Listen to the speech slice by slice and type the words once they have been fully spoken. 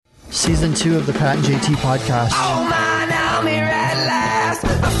season 2 of the Pat and JT podcast. Oh man, I'm here at last. The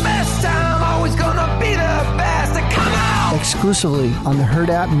best time, always gonna be the best. Come on! Exclusively on the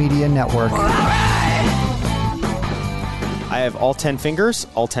Hurrdat Media Network. All right. I have all 10 fingers,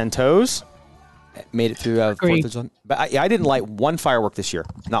 all 10 toes. Made it through 4th of July. But I didn't light one firework this year.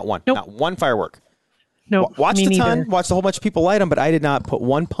 Not one. Nope. Not one firework. No, Watched me a ton. neither. Watched a whole bunch of people light them, but I did not put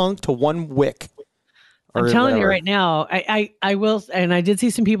one punk to one wick. I'm telling you right now, I will, and I did see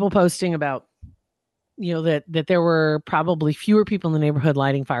some people posting about, that there were probably fewer people in the neighborhood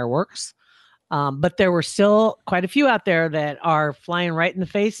lighting fireworks, but there were still quite a few out there that are flying right in the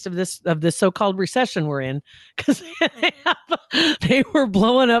face of this so-called recession we're in, because they were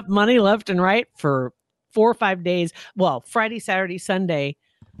blowing up money left and right for 4 or 5 days. Well, Friday, Saturday, Sunday,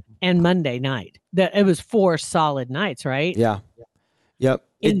 and Monday night. It was 4 solid nights, right? Yeah. Yep.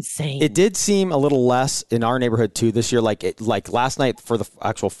 Insane. It did seem a little less in our neighborhood too this year. Like last night for the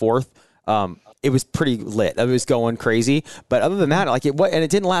actual 4th, it was pretty lit. It was going crazy. But other than that, and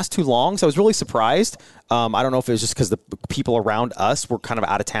it didn't last too long. So I was really surprised. I don't know if it was just because the people around us were kind of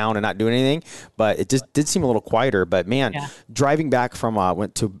out of town and not doing anything, but it just did seem a little quieter. But man, driving back from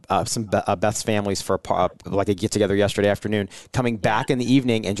went to some Beth's families for like a get together yesterday afternoon. Coming back in the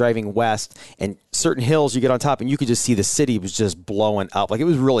evening and driving west, and certain hills you get on top, and you could just see the city was just blowing up. Like it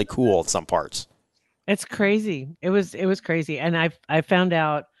was really cool in some parts. It's crazy. It was crazy, and I found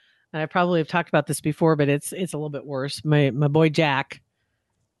out. And I probably have talked about this before, but it's a little bit worse. My boy Jack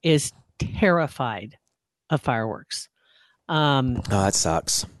is terrified of fireworks. That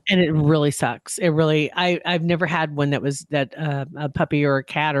sucks. And it really sucks. It really, I've never had one that was a puppy or a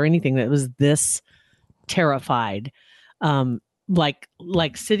cat or anything that was this terrified. Like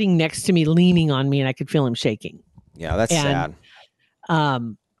sitting next to me, leaning on me, and I could feel him shaking. Yeah, that's sad.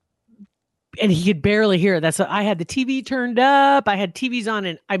 And he could barely hear it. I had the TV turned up. I had TVs on,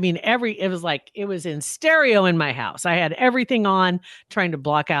 and I mean, it was in stereo in my house. I had everything on, trying to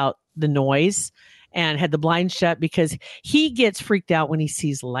block out the noise, and had the blinds shut because he gets freaked out when he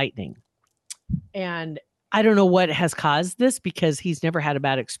sees lightning. And I don't know what has caused this because he's never had a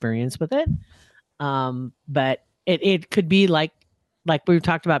bad experience with it. But it could be like we've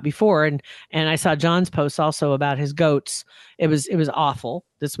talked about before, and I saw John's post also about his goats. It was awful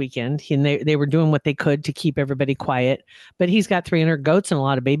this weekend. They were doing what they could to keep everybody quiet, but he's got 300 goats and a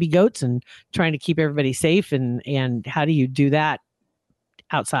lot of baby goats, and trying to keep everybody safe. And how do you do that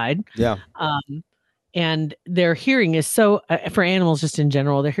outside? Yeah. And their hearing is so for animals just in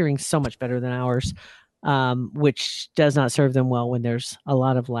general, their hearing so much better than ours, which does not serve them well when there's a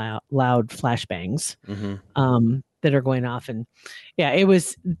lot of loud flashbangs. Mm-hmm. That are going off. And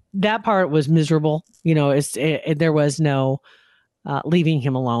that part was miserable. There was no leaving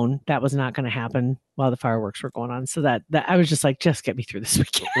him alone. That was not going to happen while the fireworks were going on. So that I was just like, just get me through this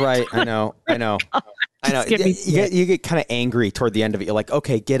weekend. Right. I know. You get kind of angry toward the end of it. You're like,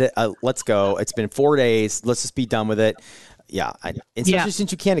 okay, get it. Let's go. It's been 4 days. Let's just be done with it. Yeah. Especially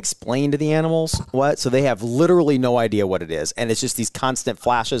since you can't explain to the animals so they have literally no idea what it is. And it's just these constant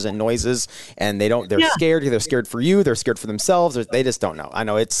flashes and noises, and they're scared. They're scared for you. They're scared for themselves. They just don't know. I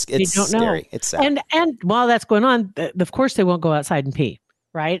know it's scary. It's sad. And while that's going on, of course they won't go outside and pee.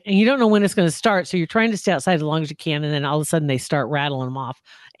 Right. And you don't know when it's going to start. So you're trying to stay outside as long as you can. And then all of a sudden they start rattling them off.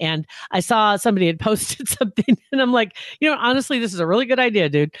 And I saw somebody had posted something, and I'm like, honestly, this is a really good idea,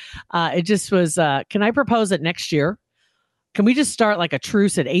 dude. It just was, can I propose that next year? Can we just start like a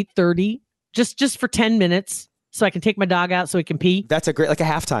truce at 8:30, just for 10 minutes, so I can take my dog out so he can pee? That's a great, like a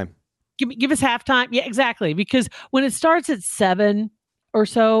halftime. Give us halftime. Yeah, exactly. Because when it starts at 7 or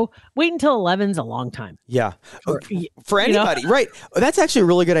so, wait until 11's a long time. Yeah. For anybody, right. That's actually a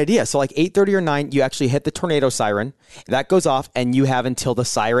really good idea. So like 8:30 or 9, you actually hit the tornado siren. That goes off, and you have until the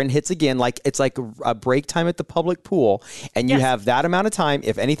siren hits again. Like it's like a break time at the public pool, and you have that amount of time.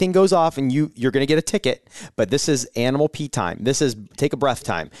 If anything goes off, and you're going to get a ticket, but this is animal pee time. This is take a breath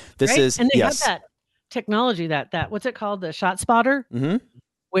time. This is, and they have that technology that what's it called? The shot spotter,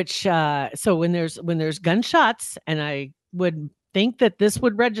 which, so when there's gunshots, and I would think that this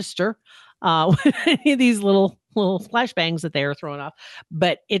would register any of these little flashbangs that they are throwing off,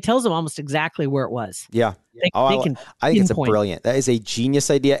 but it tells them almost exactly where it was. Yeah. I think it's brilliant. That is a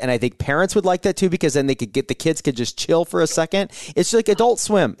genius idea. And I think parents would like that too, because then the kids could just chill for a second. It's like Adult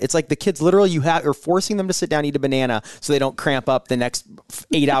Swim. It's like the kids literally, you're forcing them to sit down, eat a banana so they don't cramp up the next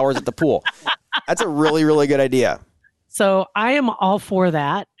 8 hours at the pool. That's a really, really good idea. So I am all for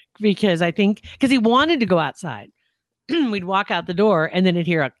that, because he wanted to go outside. We'd walk out the door, and then it'd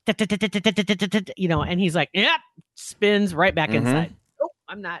hear and he's like, yep, spins right back inside. Oh,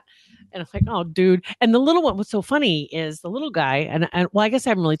 I'm not. And I'm like, oh, dude. And the little one, what's so funny is the little guy, and well, I guess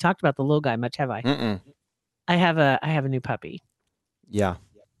I haven't really talked about the little guy much, have I? Mm-mm. I have a new puppy. Yeah.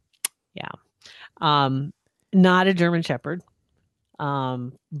 Not a German Shepherd,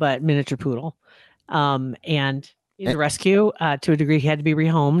 but miniature poodle. And he's a rescue to a degree. He had to be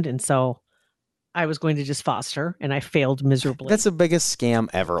rehomed, and so I was going to just foster, and I failed miserably. That's the biggest scam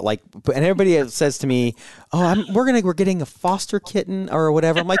ever. Like, and everybody says to me, "Oh, we're getting a foster kitten or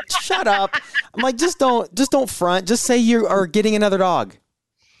whatever." I'm like, "Shut up!" I'm like, just don't front. Just say you are getting another dog.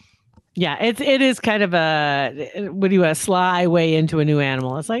 Yeah, it is kind of a sly way into a new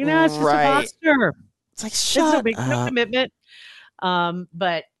animal. It's like, no, it's just a foster. It's like, It's no big no up. commitment.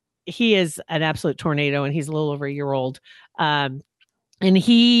 But he is an absolute tornado, and he's a little over a year old. And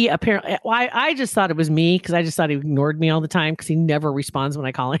he apparently, I just thought it was me because I just thought he ignored me all the time because he never responds when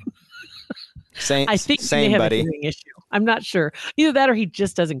I call him. I think he may have a hearing issue. I'm not sure. Either that or he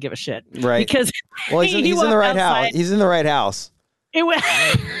just doesn't give a shit. Right. Because he's in the right house. He's in the right house. It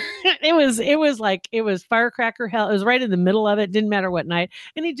was, it was firecracker hell. It was right in the middle of it. Didn't matter what night.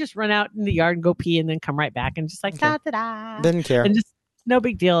 And he'd just run out in the yard and go pee and then come right back and just like, da-da-da. Didn't care. And just no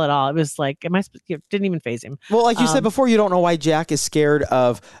big deal at all. It was like, it didn't even faze him. Well, like you said before, you don't know why Jack is scared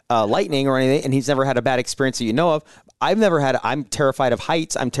of lightning or anything, and he's never had a bad experience that you know of. I'm terrified of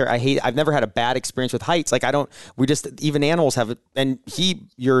heights. I've never had a bad experience with heights. Like even animals have it. And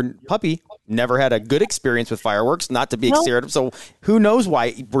your puppy never had a good experience with fireworks, not to be scared of. So who knows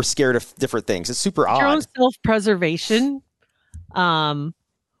why we're scared of different things. It's super odd. Your own self-preservation,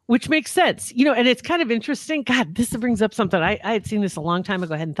 which makes sense, and it's kind of interesting. God, this brings up something. I had seen this a long time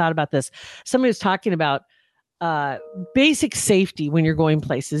ago. I hadn't thought about this. Somebody was talking about basic safety when you're going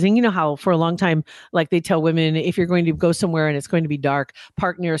places. And you know how for a long time, like they tell women, if you're going to go somewhere and it's going to be dark,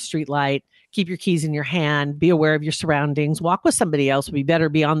 park near a street light, keep your keys in your hand, be aware of your surroundings, walk with somebody else would be better,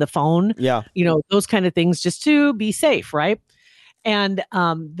 be on the phone. Yeah. Those kind of things just to be safe. Right. And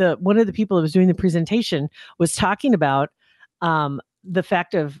one of the people that was doing the presentation was talking about the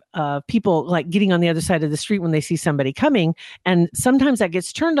fact of people like getting on the other side of the street when they see somebody coming. And sometimes that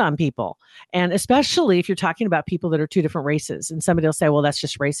gets turned on people. And especially if you're talking about people that are two different races, and somebody will say, well, that's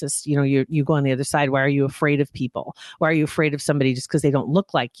just racist. You go on the other side. Why are you afraid of people? Why are you afraid of somebody just because they don't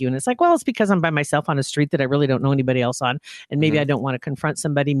look like you? And it's like, well, it's because I'm by myself on a street that I really don't know anybody else on. And maybe I don't want to confront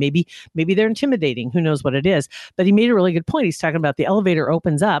somebody. Maybe they're intimidating. Who knows what it is? But he made a really good point. He's talking about the elevator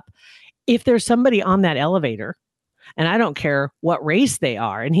opens up. If there's somebody on that elevator, and I don't care what race they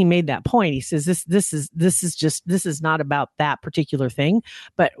are. And he made that point. He says, this is not about that particular thing,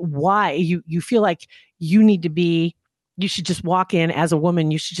 but why you feel like you should just walk in as a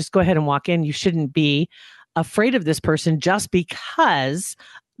woman. You should just go ahead and walk in. You shouldn't be afraid of this person just because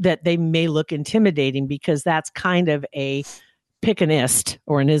that they may look intimidating, because that's kind of a pickanist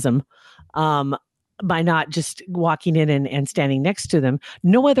or an ism. By not just walking in and standing next to them.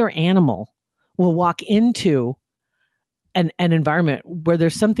 No other animal will walk into an environment where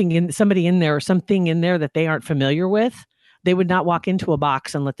there's somebody in there or something in there that they aren't familiar with. They would not walk into a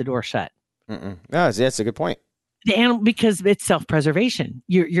box and let the door shut. No, that's a good point. The animal, because it's self-preservation.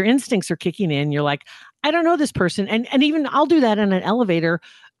 Your instincts are kicking in. You're like, I don't know this person. And even I'll do that in an elevator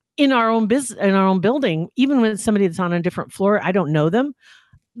in our own building, even when it's somebody that's on a different floor. I don't know them,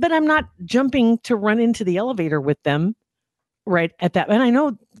 but I'm not jumping to run into the elevator with them right at that. And I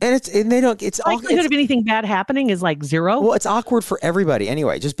know, it's likelihood of anything bad happening is like zero. Well, it's awkward for everybody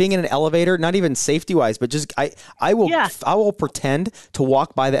anyway. Just being in an elevator, not even safety wise, but just I will pretend to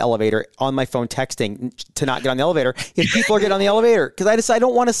walk by the elevator on my phone texting to not get on the elevator if people are getting on the elevator, because I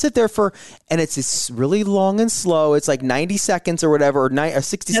don't want to sit there and it's really long and slow. It's like 90 seconds or whatever, or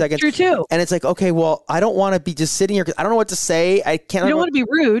 60 seconds. True too. And it's like, okay, well, I don't want to be just sitting here because I don't know what to say. I can't. You don't want to be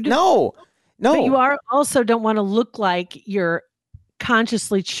rude. No. But you also don't want to look like you're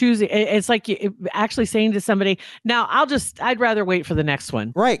consciously choosing. It's like you actually saying to somebody, now I'd rather wait for the next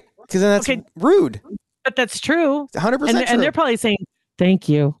one. Right. Because then that's rude. But that's true. 100% true. And they're probably saying, thank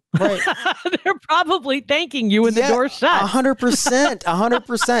you. Right. They're probably thanking you when the door shut. 100%.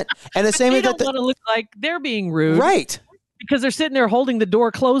 100%. And the same they way don't want to look like they're being rude. Right. Because they're sitting there holding the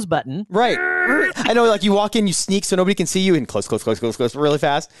door close button. Right. I know, like you walk in, you sneak so nobody can see you, and close really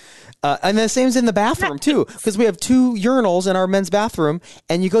fast. And the same is in the bathroom too, because we have 2 urinals in our men's bathroom,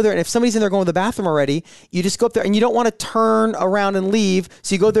 and you go there, and if somebody's in there going to the bathroom already, you just go up there, and you don't want to turn around and leave,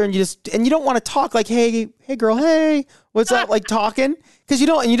 so you go there and you don't want to talk like, hey girl, hey, what's up, like talking, because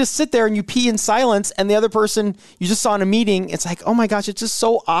you just sit there and you pee in silence, and the other person you just saw in a meeting, it's like, oh my gosh, it's just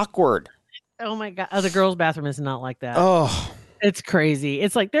so awkward. Oh my God. The girls' bathroom is not like that. Oh, it's crazy.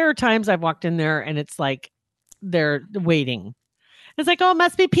 It's like there are times I've walked in there and it's like they're waiting. It's like, oh, it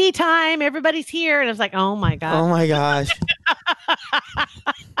must be pee time. Everybody's here. And it's like, oh my Oh God. my gosh.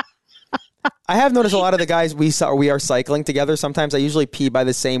 I have noticed a lot of the guys we are cycling together. Sometimes I usually pee by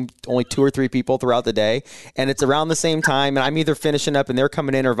the same only 2 or 3 people throughout the day, and it's around the same time, and I'm either finishing up and they're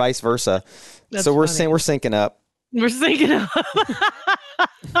coming in, or vice versa. That's so we're funny. we're syncing up. We're thinking of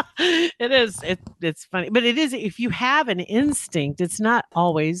it is. It's funny. But it is, if you have an instinct, it's not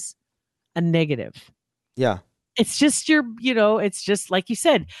always a negative. Yeah. It's just it's just like you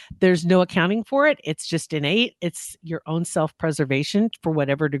said, there's no accounting for it. It's just innate. It's your own self-preservation for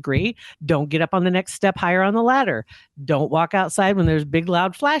whatever degree. Don't get up on the next step higher on the ladder. Don't walk outside when there's big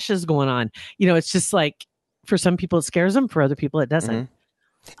loud flashes going on. It's just like, for some people it scares them, for other people it doesn't.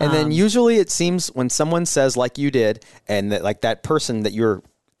 And then usually it seems when someone says, like you did, and that, like that person that you're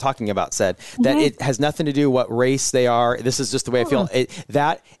talking about said, that it has nothing to do what race they are. This is just the way I feel.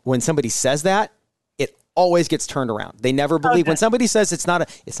 That when somebody says that, it always gets turned around. They never believe when somebody says it's not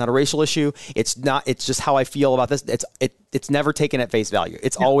a racial issue. It's just how I feel about this. It's never taken at face value.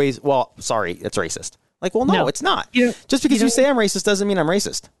 It's always, well, sorry, it's racist. Like, well, no, it's not. Just because you say I'm racist doesn't mean I'm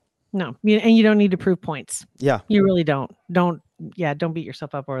racist. No, and you don't need to prove points. Yeah, you really don't. Don't beat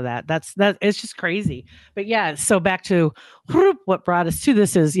yourself up over that. That's it's just crazy. But yeah, so back to what brought us to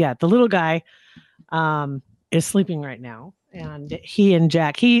this is the little guy is sleeping right now, and he and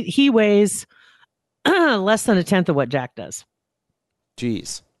Jack, he weighs less than 1/10 of what Jack does.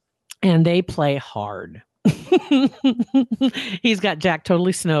 Jeez. And they play hard. He's got Jack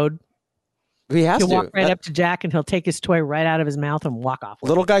totally snowed. He'll walk right up to Jack and he'll take his toy right out of his mouth and walk off.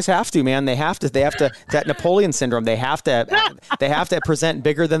 Little guys have to, man. They have to. That Napoleon syndrome. They have to present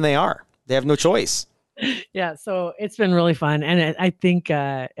bigger than they are. They have no choice. Yeah. So it's been really fun. And I think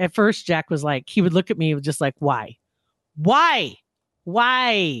at first Jack was like, he would look at me just like, why?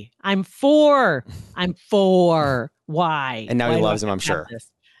 I'm 4. Why? And now Why he do loves I him, I'm have sure.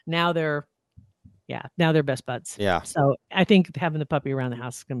 this? Now they're best buds. Yeah. So I think having the puppy around the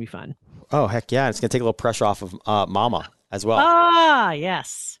house is going to be fun. Oh, heck yeah. It's going to take a little pressure off of Mama as well. Ah,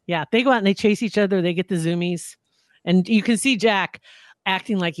 yes. Yeah. They go out and they chase each other. They get the zoomies. And you can see Jack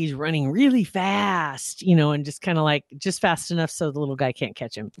acting like he's running really fast, and just kind of like just fast enough so the little guy can't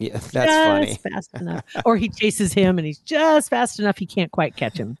catch him. Yeah, that's funny. Fast enough. Or he chases him and he's just fast enough he can't quite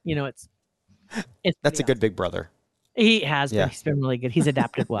catch him. It's That's a good big brother. He has been. Yeah. He's been really good. He's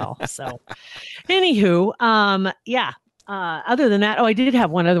adapted well. So, anywho, other than that, I did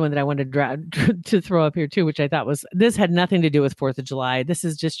have one other one that I wanted to throw up here too, which I thought this had nothing to do with 4th of July. This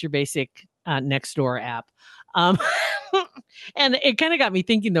is just your basic Nextdoor app. And it kind of got me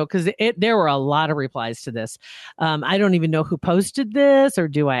thinking though, because there were a lot of replies to this. I don't even know who posted this, or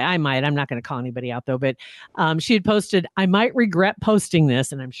do I? I might. I'm not going to call anybody out though. But she had posted, "I might regret posting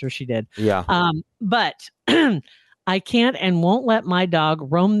this," and I'm sure she did. Yeah. But I can't and won't let my dog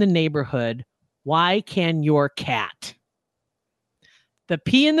roam the neighborhood. Why can your cat? The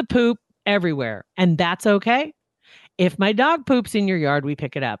pee and the poop everywhere, and that's okay. If my dog poops in your yard, we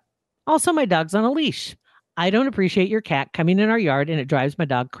pick it up. Also, my dog's on a leash. I don't appreciate your cat coming in our yard, and it drives my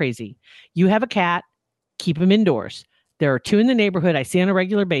dog crazy. You have a cat, keep him indoors. There are 2 in the neighborhood I see on a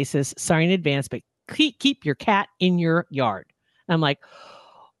regular basis. Sorry in advance, but keep your cat in your yard. I'm like,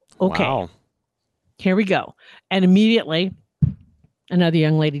 okay, Wow. Here we go. And immediately, another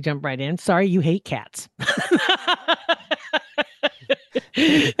young lady jumped right in. Sorry, you hate cats.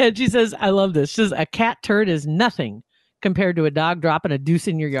 And she says, I love this. She says, a cat turd is nothing compared to a dog dropping a deuce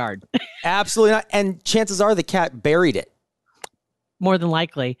in your yard. Absolutely not. And chances are the cat buried it. More than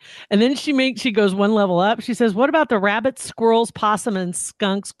likely. And then she goes one level up. She says, what about the rabbits, squirrels, possum, and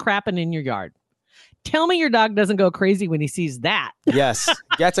skunks crapping in your yard? Tell me your dog doesn't go crazy when he sees that. Yes.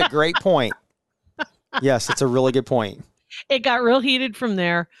 That's a great point. Yes, it's a really good point. It got real heated from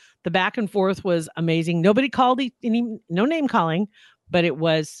there. The back and forth was amazing. Nobody called no name calling, but it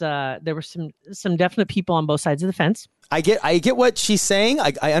was there were some definite people on both sides of the fence. I get what she's saying.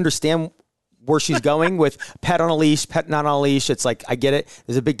 I understand where she's going with pet on a leash, pet not on a leash. It's like, I get it.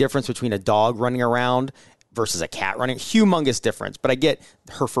 There's a big difference between a dog running around versus a cat running. Humongous difference. But I get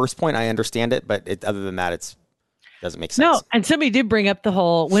her first point. I understand it. But other than that, it doesn't make sense. No, and somebody did bring up the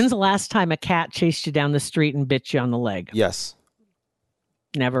whole, when's the last time a cat chased you down the street and bit you on the leg? Yes.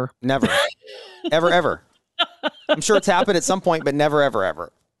 Never. Never. Ever. I'm sure it's happened at some point, but never,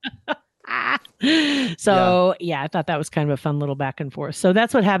 ever. So yeah, I thought that was kind of a fun little back and forth. So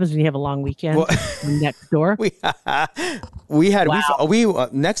that's what happens when you have a long weekend next door.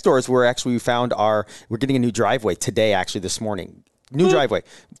 Next door is where we found we're getting a new driveway today, actually this morning. New driveway.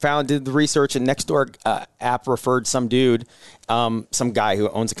 Did the research, and Nextdoor app referred some dude, some guy who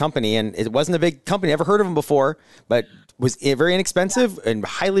owns a company, and it wasn't a big company. Never heard of him before, but was very inexpensive and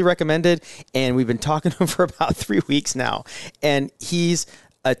highly recommended. And we've been talking to him for about 3 weeks now. And he's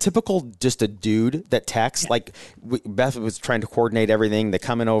a typical, just a dude that texts. Like Beth was trying to coordinate everything, the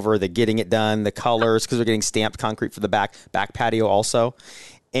coming over, the getting it done, the colors, because we're getting stamped concrete for the back patio also.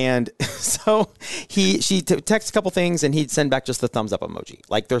 And so she texts a couple things, and he'd send back just the thumbs up emoji.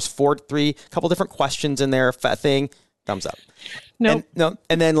 Like there's couple different questions in there, thing, thumbs up. Nope.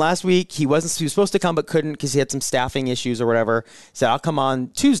 And then last week he was supposed to come but couldn't because he had some staffing issues or whatever. He said, I'll come on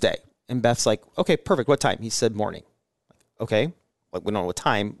Tuesday. And Beth's like, okay, perfect. What time? He said morning. Okay. Like, we don't know what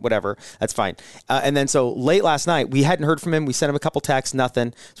time, whatever. That's fine. And then so late last night, we hadn't heard from him. We sent him a couple texts,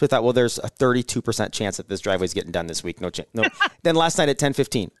 nothing. So we thought, well, there's a 32% chance that this driveway's getting done this week. No chance. No. Then last night at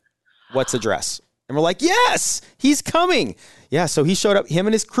 10:15, what's address? And we're like, yes, he's coming. Yeah. So he showed up. Him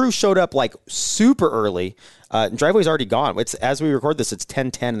and his crew showed up like super early. And driveway's already gone. It's as we record this, it's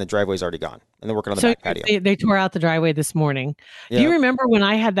 10:10 and the driveway's already gone. And they're working on the back patio. They tore out the driveway this morning. Yeah. Do you remember when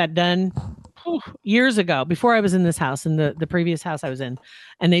I had that done years ago, before I was in this house, in the previous house I was in,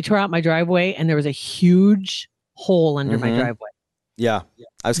 and they tore out my driveway and there was a huge hole under my driveway? Yeah.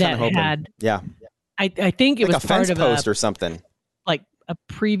 I was kind of hoping. I think it like was a part fence of post or something. like a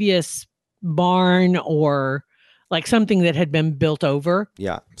previous barn or like something that had been built over.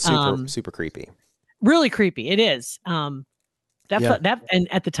 Yeah. Super creepy. Really creepy. It is. That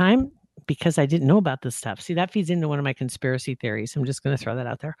and at the time, because I didn't know about this stuff. See, that feeds into one of my conspiracy theories. I'm just going to throw that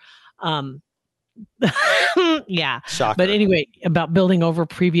out there. Yeah. Shocker. But anyway, about building over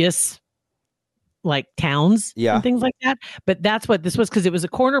previous like towns and things like that. But that's what this was, because it was a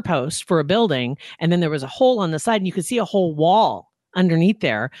corner post for a building, and then there was a hole on the side, and you could see a whole wall underneath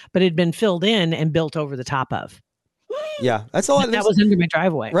there, but it had been filled in and built over the top of. Yeah, that's a lot. That was under my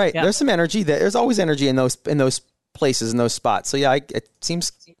driveway. Right. Yeah. There's some energy. There's always energy in those places, in those spots. So yeah, it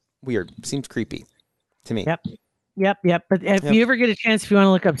seems weird. Seems creepy to me. Yep. But if you ever get a chance, if you want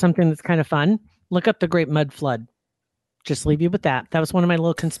to look up something that's kind of fun, look up the Great Mud Flood. Just leave you with that. That was one of my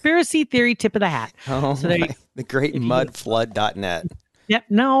little conspiracy theory tip of the hat. Oh, so the greatmudflood.net. Yep.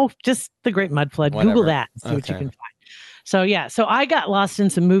 No, just the Great Mud Flood. Whatever. Google that and see what you can find. So yeah. So I got lost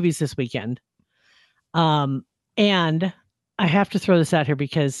in some movies this weekend. And I have to throw this out here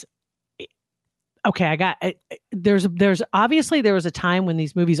because, okay, there's obviously there was a time when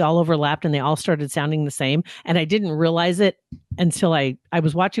these movies all overlapped and they all started sounding the same. And I didn't realize it until I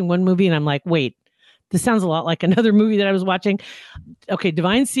was watching one movie and I'm like, wait, this sounds a lot like another movie that I was watching. Okay.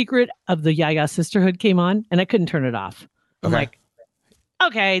 Divine Secret of the Yaya Sisterhood came on and I couldn't turn it off. I'm like,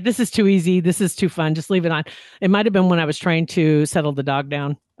 okay, this is too easy. This is too fun. Just leave it on. It might've been when I was trying to settle the dog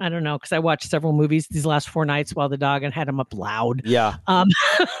down. I don't know, because I watched several movies these last 4 nights while the dog and had him up loud. Yeah. So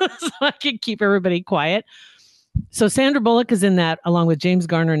I could keep everybody quiet. So Sandra Bullock is in that along with James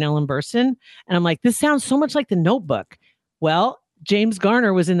Garner and Ellen Burstyn. And I'm like, this sounds so much like The Notebook. Well, James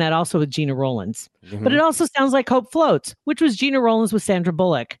Garner was in that also with Gina Rollins. Mm-hmm. But it also sounds like Hope Floats, which was Gina Rollins with Sandra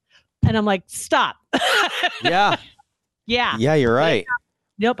Bullock. And I'm like, stop. Yeah. Yeah. Yeah, you're right.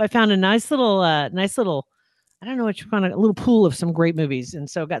 Nope. I found a nice little, I don't know what you found, a little pool of some great movies. And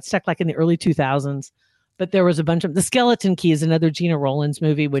so it got stuck like in the early 2000s. But there was a bunch of The Skeleton Key is another Gina Rollins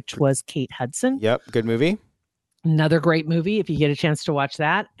movie, which was Kate Hudson. Yep. Good movie. Another great movie if you get a chance to watch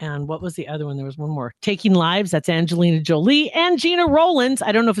that. And what was the other one? There was one more. Taking Lives. That's Angelina Jolie and Gina Rollins.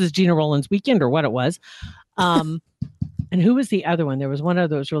 I don't know if it was Gina Rollins Weekend or what it was. And who was the other one? There was one other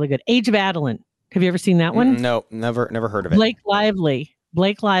that was really good. Age of Adeline. Have you ever seen that one? No, never heard of it.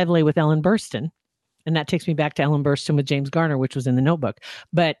 Blake Lively with Ellen Burstyn. And that takes me back to Ellen Burstyn with James Garner, which was in The Notebook.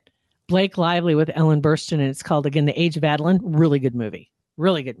 But Blake Lively with Ellen Burstyn, and it's called, again, The Age of Adeline. Really good movie.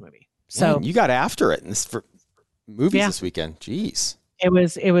 Really good movie. So man, you got after it for movies this weekend. Jeez. It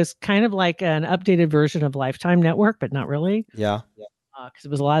was kind of like an updated version of Lifetime Network, but not really. Yeah. Because it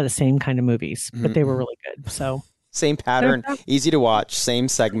was a lot of the same kind of movies, but they were really good. So same pattern, easy to watch, same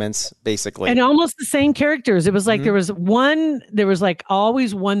segments, basically. And almost the same characters. It was like there was like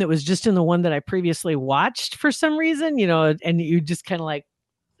always one that was just in the one that I previously watched for some reason, and you just kind of like,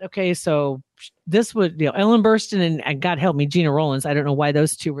 okay, so this would, Ellen Burstyn and God help me, Gina Rollins. I don't know why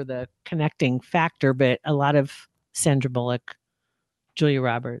those two were the connecting factor, but a lot of Sandra Bullock, Julia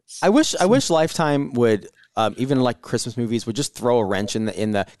Roberts. I wish Lifetime would, even like Christmas movies, would just throw a wrench in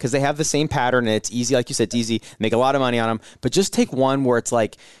the because they have the same pattern and it's easy, like you said, it's easy, make a lot of money on them, but just take one where it's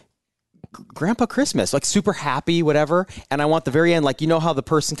like Grandpa Christmas, like super happy, whatever. And I want the very end, like, you know how the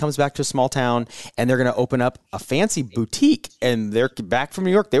person comes back to a small town and they're going to open up a fancy boutique and they're back from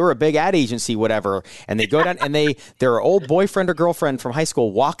New York. They were a big ad agency, whatever. And they go down and their old boyfriend or girlfriend from high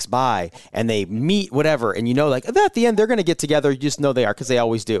school walks by and they meet, whatever. And you know, like at the end, they're going to get together. You just know they are because they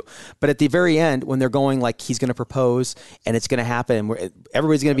always do. But at the very end, when they're going, like, he's going to propose and it's going to happen and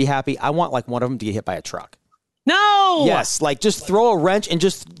everybody's going to be happy, I want like one of them to get hit by a truck. No. Yes, like just throw a wrench and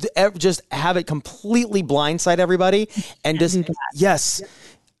just have it completely blindside everybody and just yes.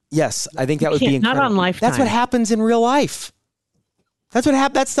 I think that would be incredible. Not on Lifetime. That's what happens in real life.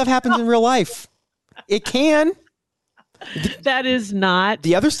 That stuff happens in real life. It can. That is not.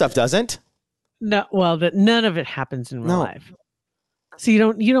 The other stuff doesn't. No, well, none of it happens in real life. So you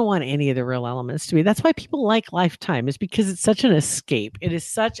don't want any of the real elements to be. That's why people like Lifetime, is because it's such an escape. It is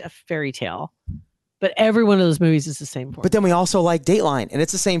such a fairy tale. But every one of those movies is the same format. But then we also like Dateline, and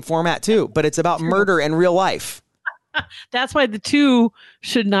it's the same format too. But it's about murder and real life. That's why the two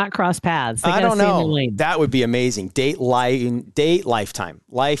should not cross paths. I don't know. That would be amazing. Date Lifetime.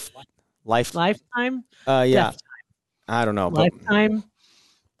 Lifetime. Yeah. I don't know.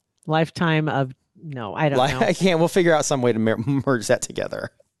 Lifetime of no. I don't know. I can't. We'll figure out some way to merge that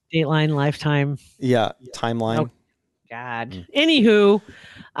together. Dateline, Lifetime. Yeah. Timeline. Oh, God. Anywho,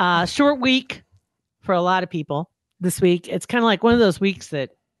 short week for a lot of people this week. It's kind of like one of those weeks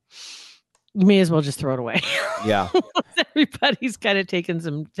that you may as well just throw it away. Yeah. Everybody's kind of taking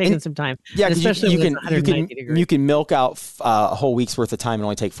some time. Yeah, especially you can milk out a whole week's worth of time and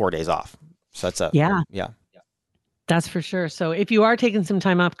only take 4 days off. So that's yeah. That's for sure. So if you are taking some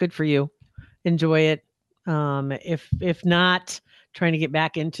time off, good for you. Enjoy it. If not, trying to get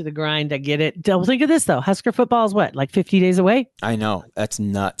back into the grind, I get it. Don't think of this though. Husker football is what, like 50 days away? I know. That's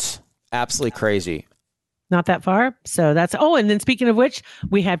nuts. Absolutely crazy. Not that far. So that's, and then speaking of which,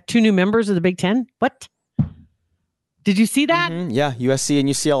 we have 2 new members of the Big Ten. What? Did you see that? Mm-hmm. Yeah. USC and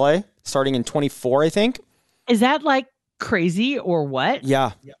UCLA starting in 24, I think. Is that like crazy or what?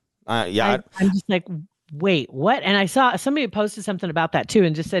 Yeah. Yeah. I'm just like, wait, what? And I saw somebody posted something about that too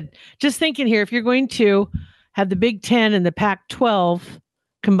and just said, just thinking here, if you're going to have the Big Ten and the Pac-12,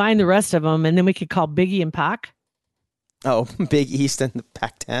 combine the rest of them, and then we could call Biggie and Pac. Oh, Big East and the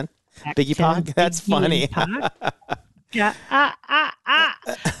Pac-10? Biggie Pac? That's funny. Yeah.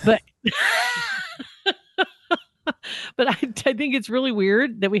 But but I think it's really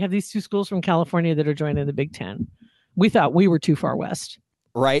weird that we have these 2 schools from California that are joining the Big Ten. We thought we were too far west.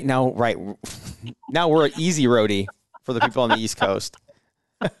 Right now we're an easy roadie for the people on the East Coast.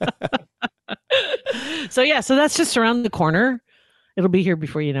 So that's just around the corner. It'll be here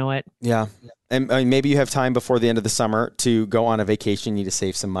before you know it. Yeah. And maybe you have time before the end of the summer to go on a vacation. You need to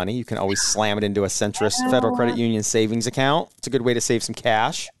save some money. You can always slam it into a Centris Federal Credit Union savings account. It's a good way to save some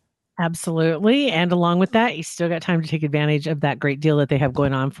cash. Absolutely. And along with that, you still got time to take advantage of that great deal that they have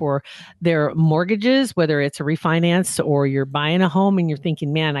going on for their mortgages, whether it's a refinance or you're buying a home and you're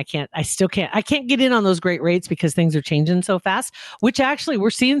thinking, man, I can't get in on those great rates because things are changing so fast, which actually we're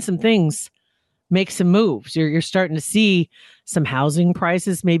seeing some things make some moves. You're starting to see some housing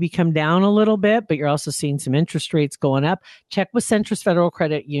prices maybe come down a little bit, but you're also seeing some interest rates going up. Check with Centris Federal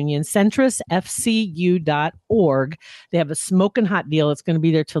Credit Union, centrisfcu.org. They have a smoking hot deal. It's going to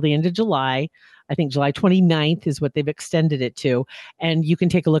be there till the end of July. I think July 29th is what they've extended it to. And you can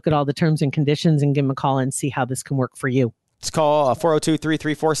take a look at all the terms and conditions and give them a call and see how this can work for you. It's call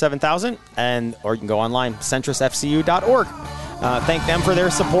 402-334-7000 or you can go online, centrisfcu.org. Thank them for their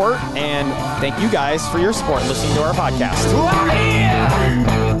support, and thank you guys for your support and listening to our podcast.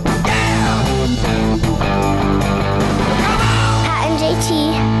 Pat and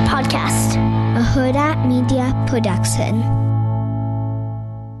JT Podcast, a Huda Media Production.